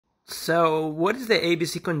So, what is the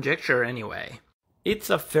ABC conjecture anyway? It's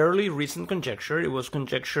a fairly recent conjecture. It was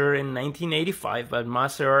conjectured in 1985 by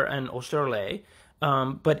Masser and Osterle,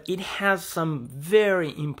 but it has some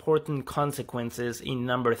very important consequences in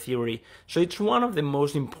number theory. So it's one of the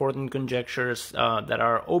most important conjectures that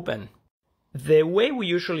are open. The way we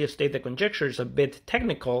usually state the conjecture is a bit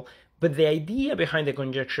technical, but the idea behind the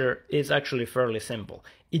conjecture is actually fairly simple.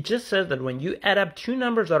 It just says that when you add up two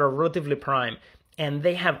numbers that are relatively prime and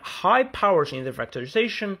they have high powers in the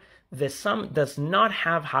factorization, the sum does not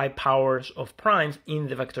have high powers of primes in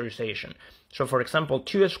the factorization. So for example,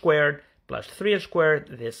 2 squared plus 3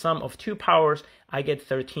 squared, the sum of two powers, I get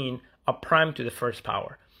 13, a prime to the first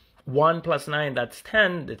power. 1 plus 9, that's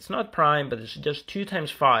 10, it's not prime, but it's just 2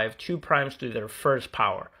 times 5, 2 primes to their first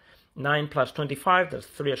power. 9 plus 25, that's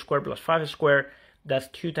 3 squared plus 5 squared, that's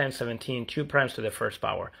 2 times 17, 2 primes to the first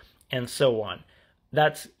power, and so on.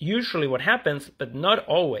 That's usually what happens, but not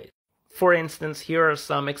always. For instance, here are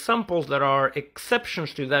some examples that are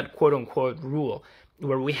exceptions to that quote-unquote rule,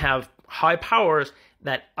 where we have high powers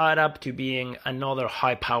that add up to being another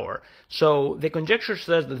high power. So the conjecture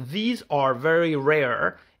says that these are very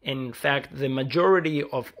rare, and in fact, the majority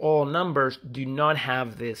of all numbers do not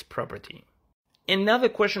have this property. And now the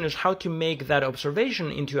question is how to make that observation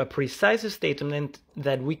into a precise statement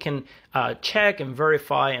that we can check and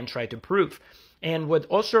verify and try to prove. And what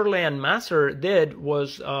Osterle and Masser did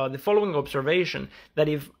was the following observation, that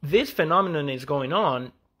if this phenomenon is going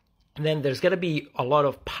on, then there's going to be a lot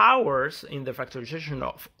of powers in the factorization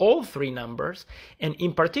of all three numbers. And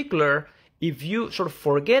in particular, if you sort of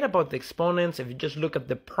forget about the exponents, if you just look at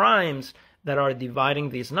the primes that are dividing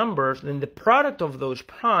these numbers, then the product of those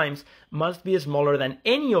primes must be smaller than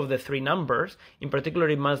any of the three numbers. In particular,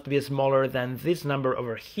 it must be smaller than this number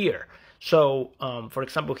over here. So, for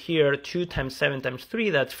example, here, 2 times 7 times 3,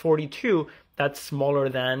 that's 42. That's smaller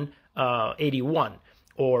than 81.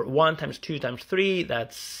 Or 1 times 2 times 3,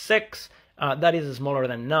 that's 6. That is smaller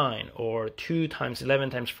than 9. Or 2 times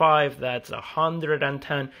 11 times 5, that's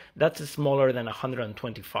 110. That's smaller than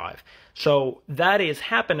 125. So that is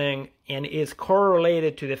happening and is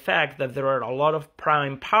correlated to the fact that there are a lot of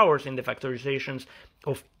prime powers in the factorizations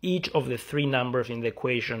of each of the three numbers in the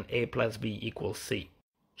equation a plus b equals c.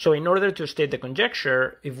 So in order to state the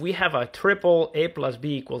conjecture, if we have a triple a plus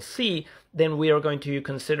b equals c, then we are going to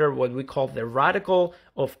consider what we call the radical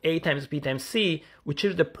of a times b times c, which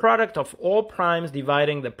is the product of all primes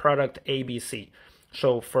dividing the product abc.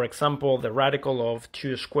 So for example, the radical of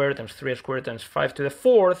 2 squared times 3 squared times 5 to the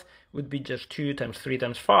fourth would be just 2 times 3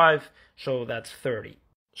 times 5, so that's 30.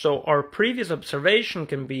 So our previous observation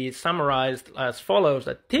can be summarized as follows,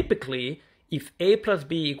 that typically, if a plus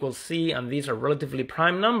b equals c and these are relatively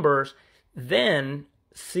prime numbers, then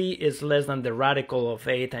c is less than the radical of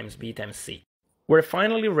a times b times c. We're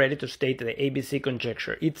finally ready to state the ABC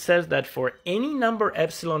conjecture. It says that for any number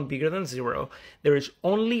epsilon bigger than 0, there is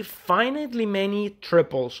only finitely many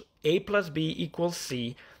triples a plus b equals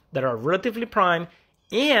c that are relatively prime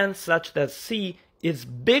and such that c is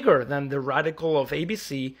bigger than the radical of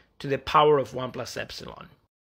abc to the power of 1 plus epsilon.